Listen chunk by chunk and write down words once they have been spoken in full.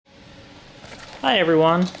Hi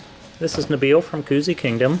everyone, this is Nabil from Koozie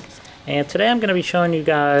Kingdom, and today I'm going to be showing you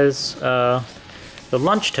guys the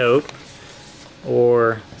lunch tote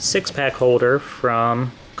or 6-pack holder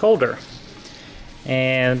from Kolder.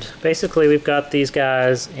 And basically we've got these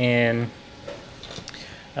guys in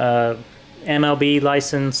MLB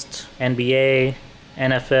licensed, NBA,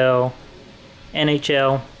 NFL,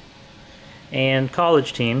 NHL, and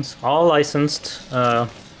college teams, all licensed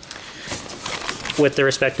with their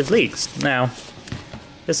respective leagues. Now,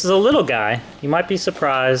 this is a little guy. You might be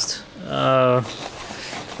surprised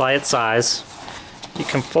by its size. You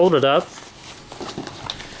can fold it up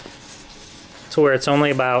to where it's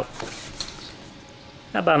only about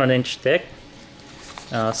an inch thick.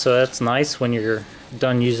 So that's nice. When you're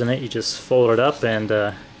done using it, you just fold it up and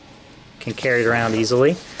can carry it around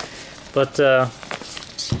easily. But I'll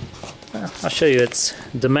show you its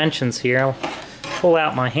dimensions here. I'll pull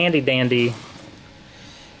out my handy dandy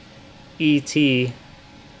ET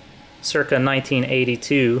circa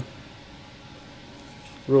 1982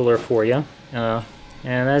 ruler for you, and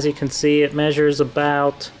as you can see, it measures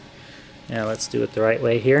about, let's do it the right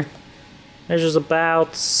way here, measures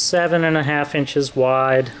about 7.5 inches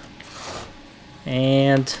wide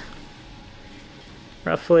and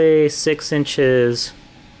roughly 6 inches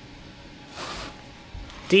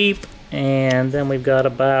deep, and then we've got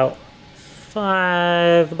about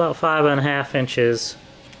 5.5 inches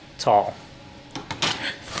tall.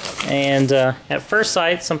 And at first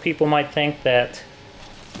sight, some people might think that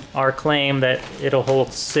our claim that it'll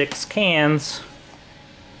hold 6 cans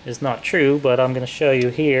is not true, but I'm going to show you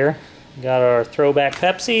here. We got our throwback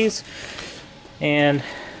Pepsis, and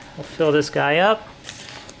we'll fill this guy up.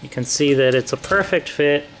 You can see that it's a perfect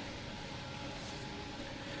fit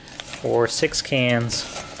for 6 cans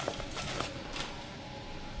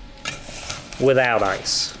without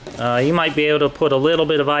ice. You might be able to put a little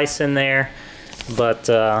bit of ice in there, but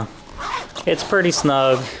it's pretty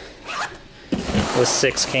snug with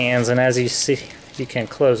 6 cans, and as you see, you can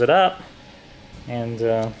close it up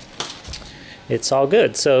and it's all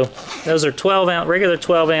good. So those are 12-ounce, regular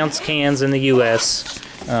 12-ounce cans in the US.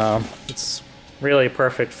 It's really a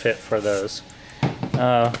perfect fit for those.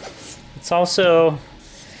 It's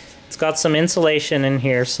got some insulation in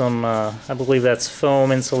here, some I believe that's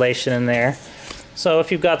foam insulation in there. So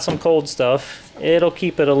if you've got some cold stuff, it'll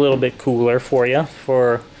keep it a little bit cooler for you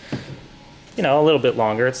for, a little bit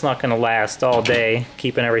longer. It's not going to last all day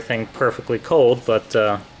keeping everything perfectly cold, but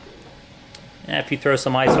if you throw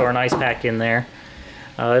some ice or an ice pack in there,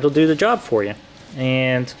 it'll do the job for you.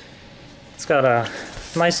 And it's got a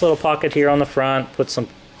nice little pocket here on the front. Put some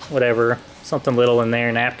something little in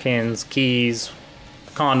there, napkins, keys,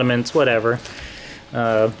 condiments, whatever.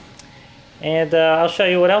 And I'll show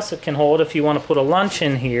you what else it can hold if you want to put a lunch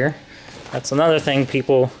in here. That's another thing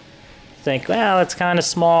people think, well, it's kind of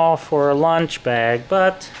small for a lunch bag,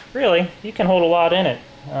 but really, you can hold a lot in it.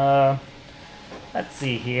 Let's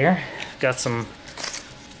see here. Got some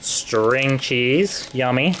string cheese.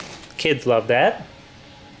 Yummy. Kids love that.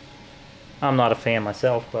 I'm not a fan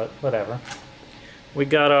myself, but whatever. We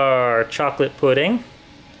got our chocolate pudding.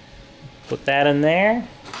 Put that in there.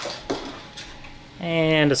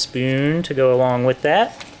 And a spoon to go along with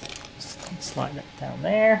that. Slide that down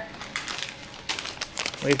there.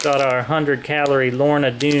 We've got our 100-calorie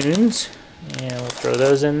Lorna Dunes, and we'll throw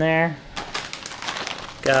those in there.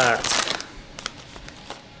 Got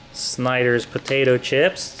Snyder's potato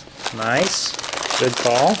chips. Nice. Good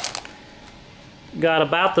call. Got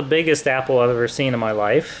about the biggest apple I've ever seen in my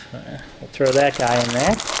life. We'll throw that guy in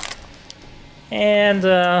there. And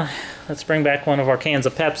let's bring back one of our cans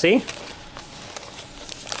of Pepsi.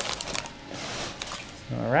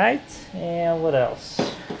 Alright, and what else?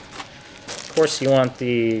 Of course, you want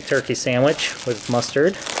the turkey sandwich with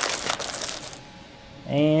mustard.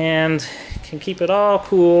 And you can keep it all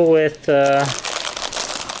cool with a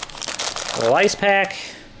little ice pack.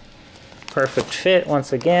 Perfect fit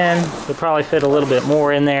once again. You'll probably fit a little bit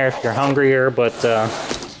more in there if you're hungrier, but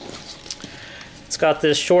it's got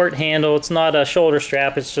this short handle. It's not a shoulder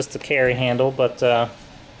strap, it's just a carry handle, but yeah,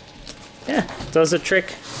 it does the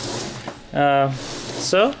trick.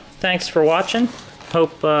 So, thanks for watching.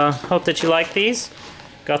 Hope that you like these.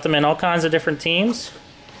 Got them in all kinds of different teams.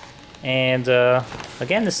 And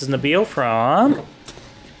again, this is Nabil from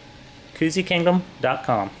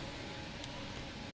KoozieKingdom.com.